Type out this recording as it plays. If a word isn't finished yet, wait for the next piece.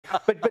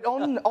But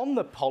on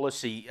the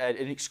policy, an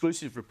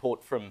exclusive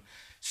report from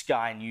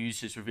Sky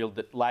News has revealed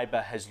that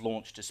Labor has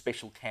launched a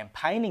special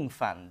campaigning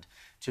fund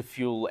to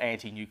fuel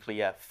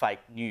anti-nuclear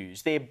fake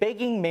news. They're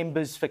begging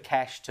members for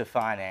cash to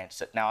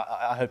finance it. Now,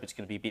 I hope it's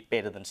going to be a bit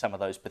better than some of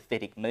those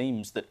pathetic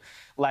memes that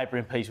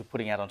Labor MPs were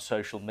putting out on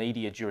social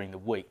media during the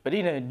week. But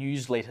in a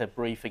newsletter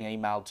briefing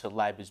emailed to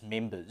Labor's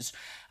members,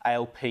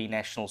 ALP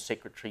National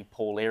Secretary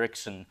Paul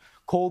Erickson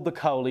called the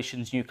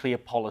coalition's nuclear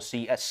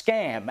policy a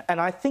scam.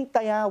 And I think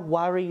they are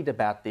worried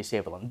about this,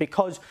 Evelyn,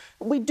 because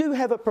we do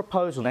have a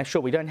proposal. Now,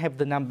 sure, we don't have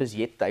the numbers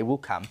yet, they will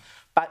come,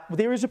 but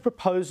there is a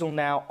proposal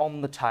now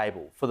on the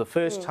table for the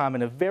first time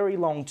in a very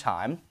long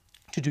time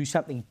to do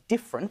something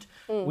different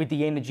with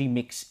the energy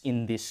mix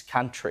in this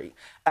country.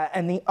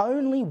 And the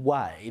only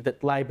way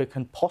that Labor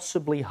can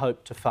possibly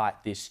hope to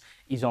fight this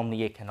is on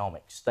the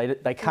economics.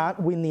 They can't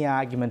win the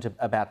argument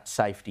about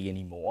safety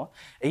anymore,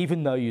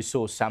 even though you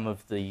saw some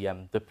of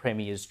the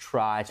premiers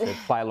try to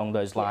play along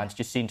those lines,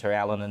 Jacinta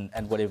Allen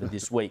and whatever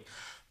this week.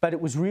 But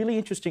it was really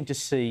interesting to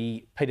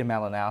see Peter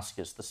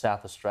Malinauskas, the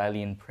South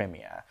Australian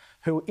Premier,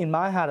 who in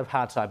my heart of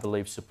hearts I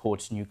believe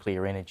supports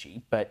nuclear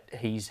energy, but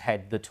he's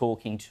had the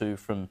talking to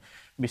from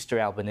Mr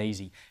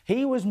Albanese.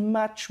 He was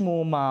much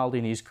more mild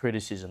in his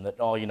criticism that,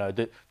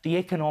 the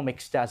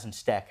economics doesn't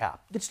stack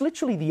up. It's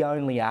literally the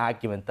only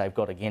argument they've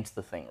got against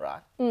the thing,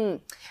 right?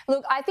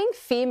 Look, I think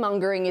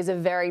fear-mongering is a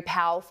very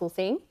powerful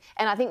thing,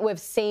 and I think we've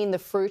seen the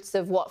fruits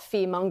of what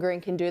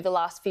fear-mongering can do the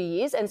last few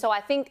years, and so I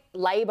think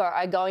Labor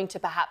are going to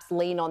perhaps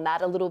lean on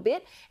that a little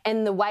bit,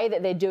 and the way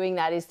that they're doing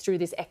that is through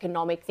this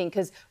economic thing,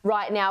 because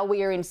right now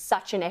we are in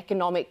such an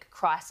economic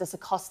crisis, a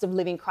cost of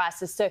living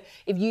crisis. So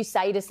if you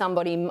say to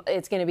somebody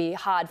it's going to be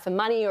hard for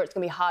money or it's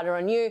going to be harder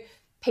on you,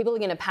 people are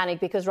going to panic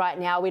because right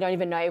now we don't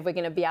even know if we're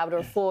going to be able to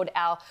afford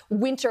our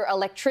winter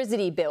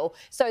electricity bill.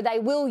 So they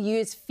will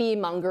use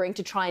fear-mongering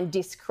to try and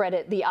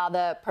discredit the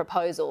other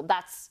proposal.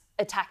 That's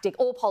a tactic.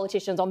 All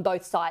politicians on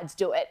both sides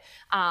do it.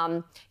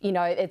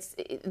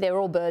 They're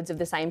all birds of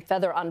the same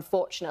feather,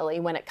 unfortunately,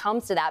 when it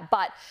comes to that.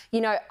 But,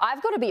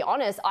 I've got to be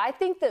honest, I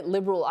think that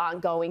Liberal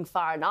aren't going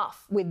far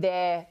enough with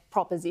their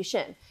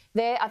proposition.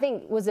 I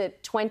think, was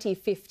it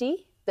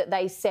 2050? That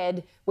they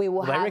said we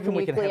will have nuclear and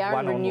renewable. They reckon we can have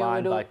one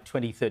online by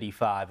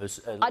 2035 as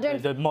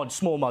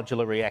small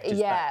modular reactors.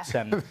 Yeah.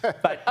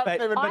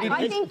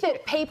 I think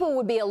that people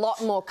would be a lot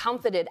more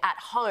comforted at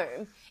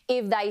home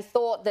if they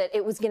thought that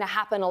it was going to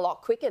happen a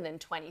lot quicker than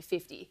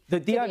 2050.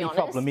 The only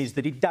problem is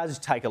that it does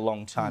take a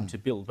long time to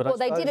build. But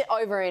they did it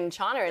over in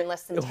China in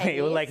less than 10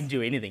 years. Well, they can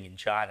do anything in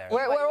China.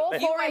 We're all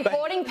for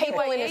importing people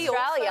in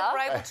Australia.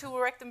 We're able to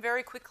erect them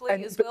very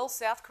quickly well,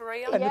 South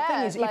Korea. And the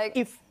thing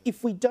is,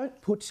 if we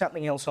don't put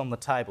something else on the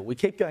table, we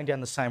keep going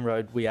down the same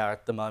road we are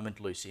at the moment,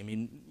 Lucy. I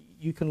mean,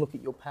 you can look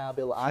at your power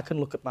bill, I can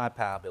look at my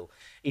power bill.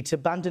 It's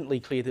abundantly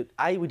clear that,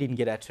 A, we didn't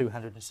get our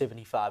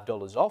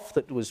 $275 off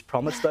that was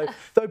promised,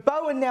 though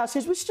Bowen now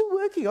says we're still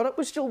working on it,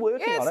 we're still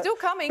working on it. Yeah, it's still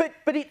coming.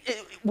 But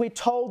we're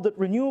told that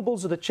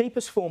renewables are the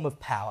cheapest form of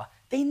power.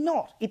 They're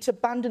not. It's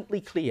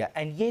abundantly clear.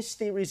 And yes,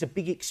 there is a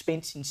big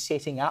expense in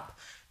setting up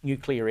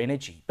nuclear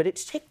energy, but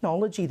it's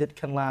technology that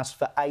can last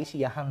for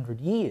 80, 100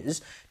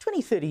 years.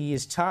 20, 30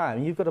 years'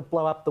 time, you've got to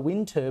blow up the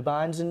wind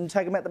turbines and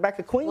take them out the back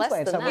of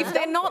Queensland. If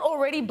they're not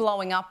already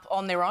blowing up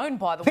on their own,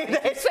 by the way.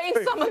 You've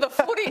seen some of the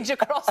footage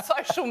across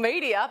social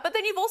media, but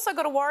then you've also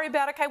got to worry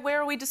about, OK, where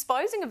are we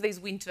disposing of these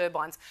wind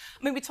turbines?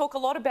 I mean, we talk a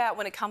lot about,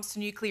 when it comes to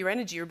nuclear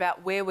energy,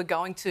 about where we're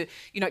going to,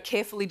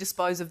 carefully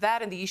dispose of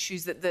that and the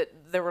issues that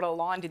are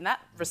aligned in that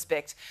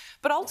respect.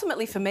 But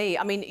ultimately, for me,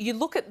 I mean, you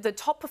look at the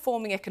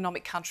top-performing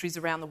economic countries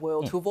around the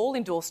world who have all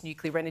endorsed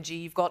nuclear energy.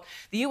 You've got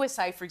the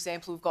USA, for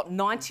example, who've got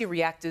 90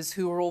 reactors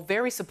who are all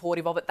very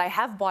supportive of it. They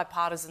have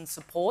bipartisan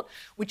support,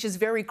 which is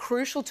very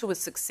crucial to a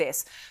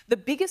success. The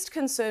biggest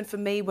concern for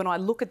me when I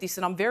look at this,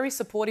 and I'm very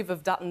supportive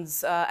of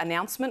Dutton's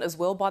announcement as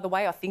well, by the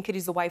way, I think it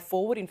is the way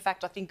forward. In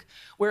fact, I think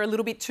we're a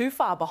little bit too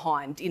far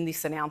behind in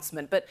this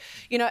announcement. But,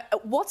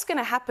 what's going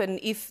to happen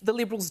if the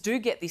Liberals do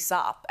get this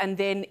up and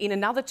then in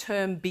another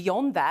term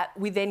beyond that,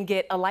 we then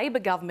get a Labor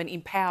government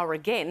in power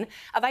again?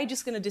 Are they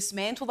just going to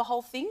dismantle the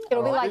whole thing?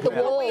 It'll be like the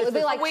wall. It'll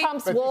be like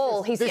Trump's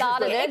wall. He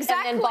started it and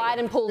then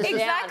Biden pulls it down.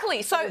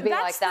 Exactly. So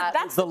that's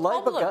the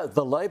problem.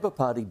 The Labor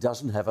Party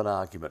doesn't have an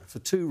argument for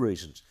two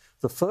reasons.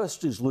 The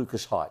first is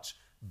Lucas Heights.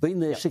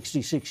 Been there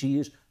 66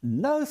 years.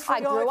 No free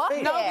I grew up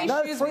there.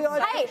 No free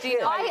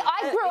Hey,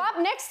 I grew up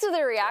next to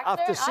the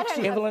reactor. After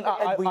 60, Evelyn,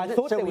 I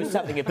thought there was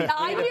something a bit...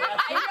 I knew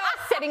I was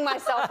setting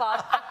myself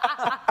up.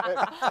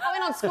 I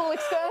went on school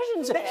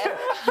excursions there.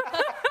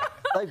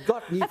 They've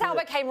got nuclear. That's how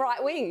I became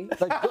right-wing.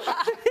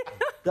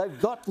 They've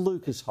got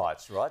Lucas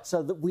Heights, right?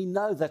 So that we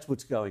know that's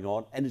what's going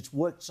on, and it's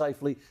worked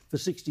safely for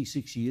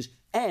 66 years.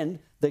 and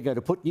they're going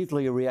to put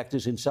nuclear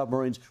reactors in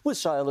submarines with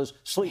sailors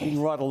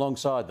sleeping right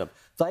alongside them.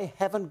 They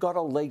haven't got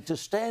a leg to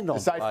stand on.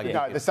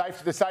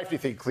 The safety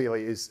thing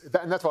clearly is,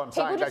 and that's what I'm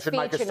saying. They should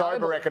make a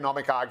sober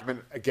economic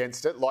argument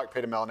against it, like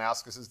Peter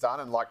Malinauskas has done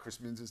and like Chris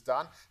Minns has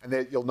done.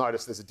 And you'll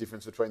notice there's a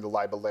difference between the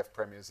Labor left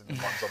premiers and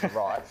the ones on the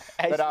right.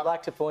 As you'd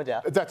like to point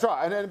out. That's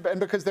right, and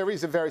because there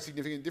is a very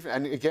significant difference.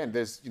 And again,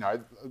 there's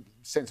a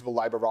sensible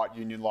Labor right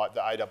union like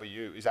the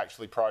AWU is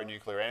actually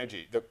pro-nuclear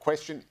energy. The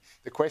question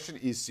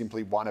is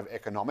simply one of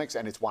economics,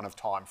 and it's one of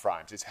time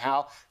frames. It's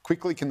how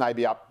quickly can they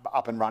be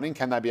up and running?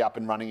 Can they be up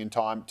and running in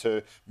time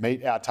to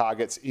meet our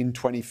targets in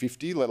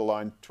 2050, let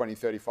alone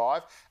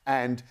 2035?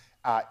 And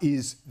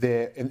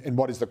and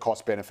what is the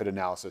cost-benefit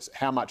analysis?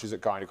 How much is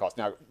it going to cost?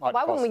 Now,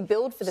 why wouldn't we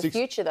build for the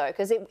future, though?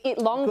 Because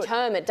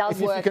long-term, it does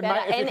work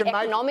better and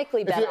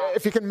economically better.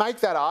 If you can make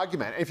that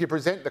argument, if you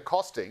present the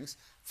costings,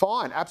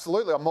 fine,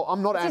 absolutely.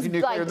 I'm not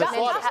anti-nuclear in the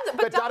slightest.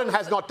 But Dutton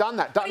has not done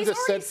that. Dutton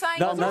just said...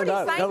 No,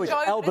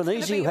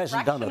 Albanese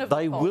hasn't done it.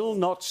 They will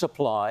not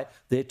supply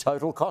their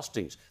total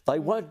costings. They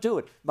won't do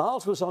it.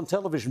 Miles was on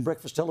television,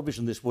 breakfast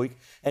television this week,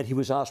 and he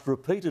was asked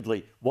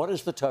repeatedly, what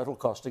is the total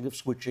costing of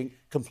switching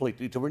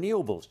completely to renewables?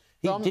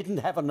 He didn't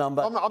have a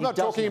number. I'm not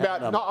talking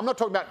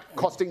about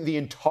costing the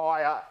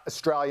entire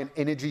Australian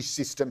energy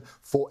system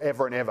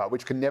forever and ever,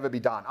 which can never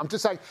be done. I'm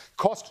just saying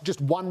cost just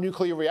one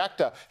nuclear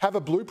reactor. Have a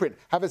blueprint.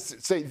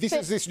 See, this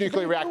is this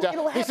nuclear reactor.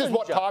 This is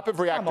what type of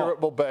reactor it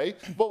will be.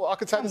 Well, I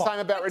could say the same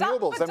about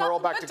renewables. Then we're all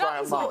back to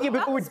Graham Mull. Yeah,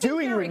 but we're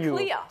doing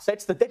renewables.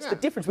 That's the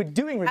difference. We're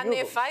doing renewables. And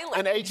they're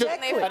failing.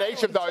 And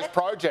each of those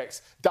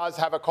projects does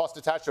have a cost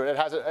attached to it.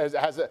 It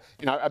has a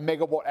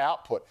megawatt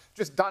output.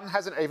 Just Dutton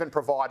hasn't even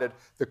provided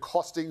the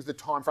costings, the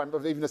time frame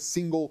of even a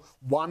single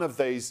one of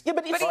these. Yeah,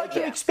 but if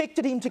you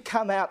expected him to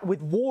come out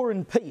with War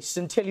and Peace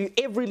and tell you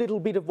every little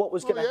bit of what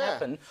was going to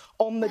happen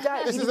on the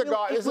day. This is a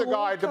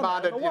guy who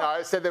demanded,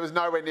 said there was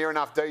nowhere near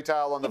enough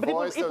detail on the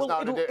voice.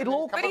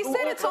 But he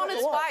said it's on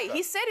its way.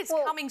 He said it's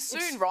coming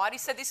soon, right? He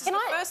said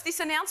this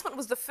announcement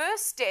was the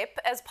first step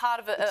as part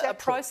of a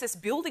process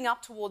building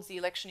up towards the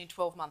election in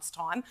 12 months'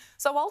 time.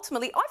 So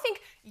ultimately, I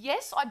think,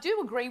 yes, I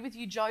do agree with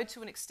you, Joe,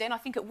 to an extent. I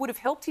think it would have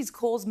helped his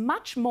cause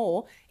much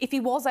more if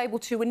he was able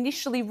to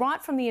initially,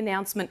 right from the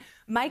announcement,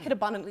 make it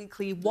abundantly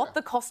clear what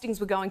the costings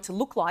were going to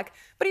look like.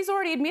 But he's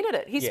already admitted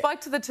it. He spoke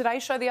to the Today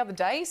Show the other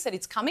day. He said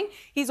it's coming.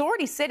 He's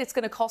already said it's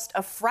going to cost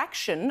a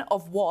fraction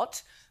of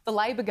what the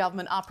Labor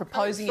government are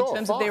proposing in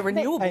terms of their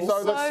renewables.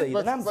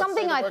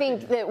 Something I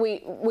think that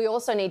we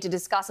also need to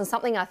discuss, and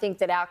something I think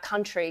that our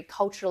country,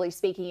 culturally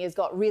speaking, has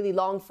got really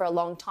long for a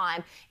long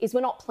time, is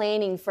we're not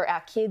planning for our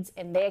kids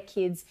and their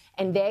kids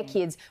and their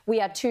kids.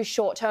 We are too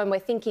short term. We're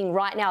thinking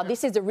right now,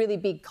 this is a really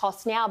big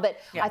cost now, but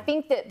I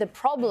think that the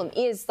problem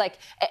is,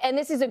 and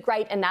this is a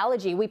great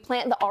analogy, we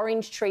plant the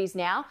orange trees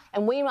now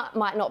and we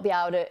might not be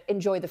able to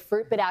enjoy the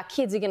fruit, but our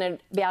kids are going to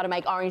be able to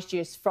make orange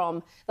juice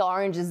from the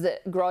oranges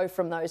that grow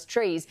from those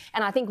trees.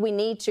 And I think we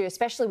need to,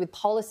 especially with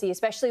policy,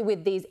 especially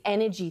with these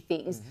energy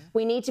things,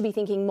 we need to be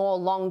thinking more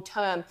long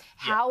term.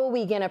 How are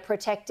we going to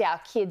protect our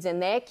kids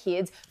and their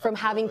kids from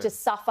having to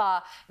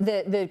suffer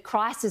the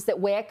crisis that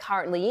we're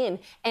currently in?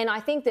 And I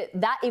think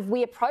that if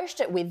we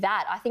approached it with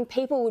that, I think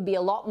people would be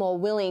a lot more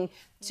willing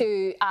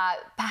to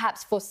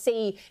perhaps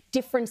foresee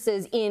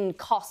differences in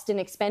cost and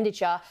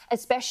expenditure,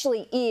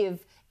 especially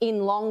if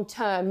in long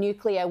term,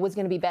 nuclear was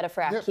going to be better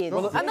for our kids.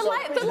 Well, and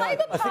the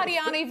Labor Party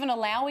aren't even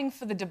allowing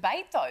for the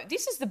debate, though.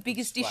 This is the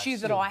biggest issue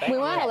that I have. We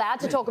weren't allowed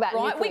to talk about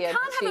nuclear. We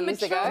can't have a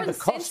mature and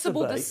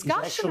sensible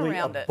discussion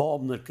around it. A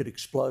bomb that could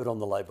explode on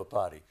the Labor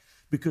Party,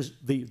 because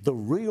the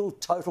real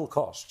total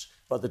costs,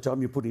 by the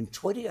time you put in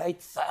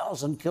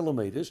 28,000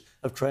 kilometres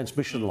of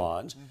transmission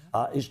lines,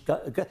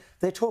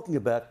 they're talking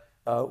about.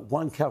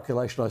 One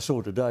calculation I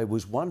saw today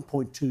was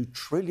 $1.2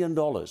 trillion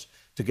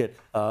to get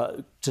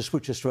to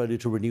switch Australia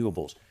to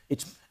renewables.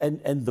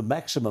 And the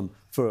maximum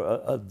for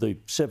the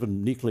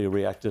 7 nuclear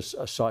reactor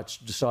sites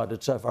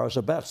decided so far is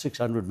about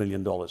 $600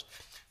 million.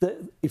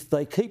 If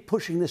they keep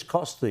pushing this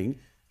cost thing,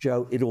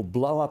 Joe, it'll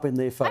blow up in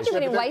their face. Imagine we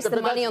didn't waste the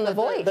money on the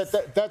voice.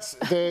 That's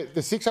the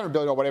 $600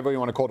 billion or whatever you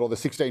want to call it, or the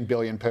 $16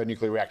 billion per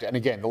nuclear reactor. And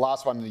again, the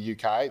last one in the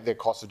UK, their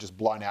costs are just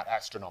blown out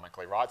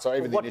astronomically, right? So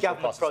even the initial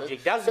cost.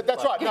 Project doesn't.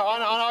 That's right. No,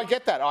 I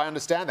get that. I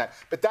understand that.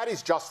 But that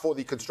is just for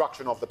the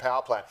construction of the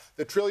power plant.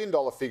 The $1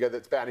 trillion figure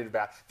that's bandied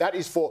about, that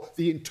is for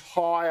the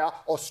entire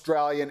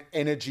Australian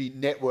energy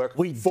network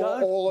for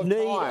all of time.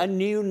 We don't need a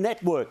new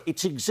network.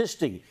 It's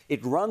existing.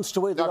 It runs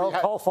to where the old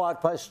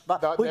coal-fired place.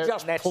 We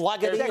just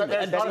plug it in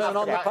and turn on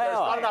the power. There's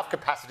not enough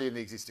capacity in the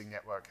existing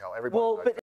network, Hal. Everybody knows that.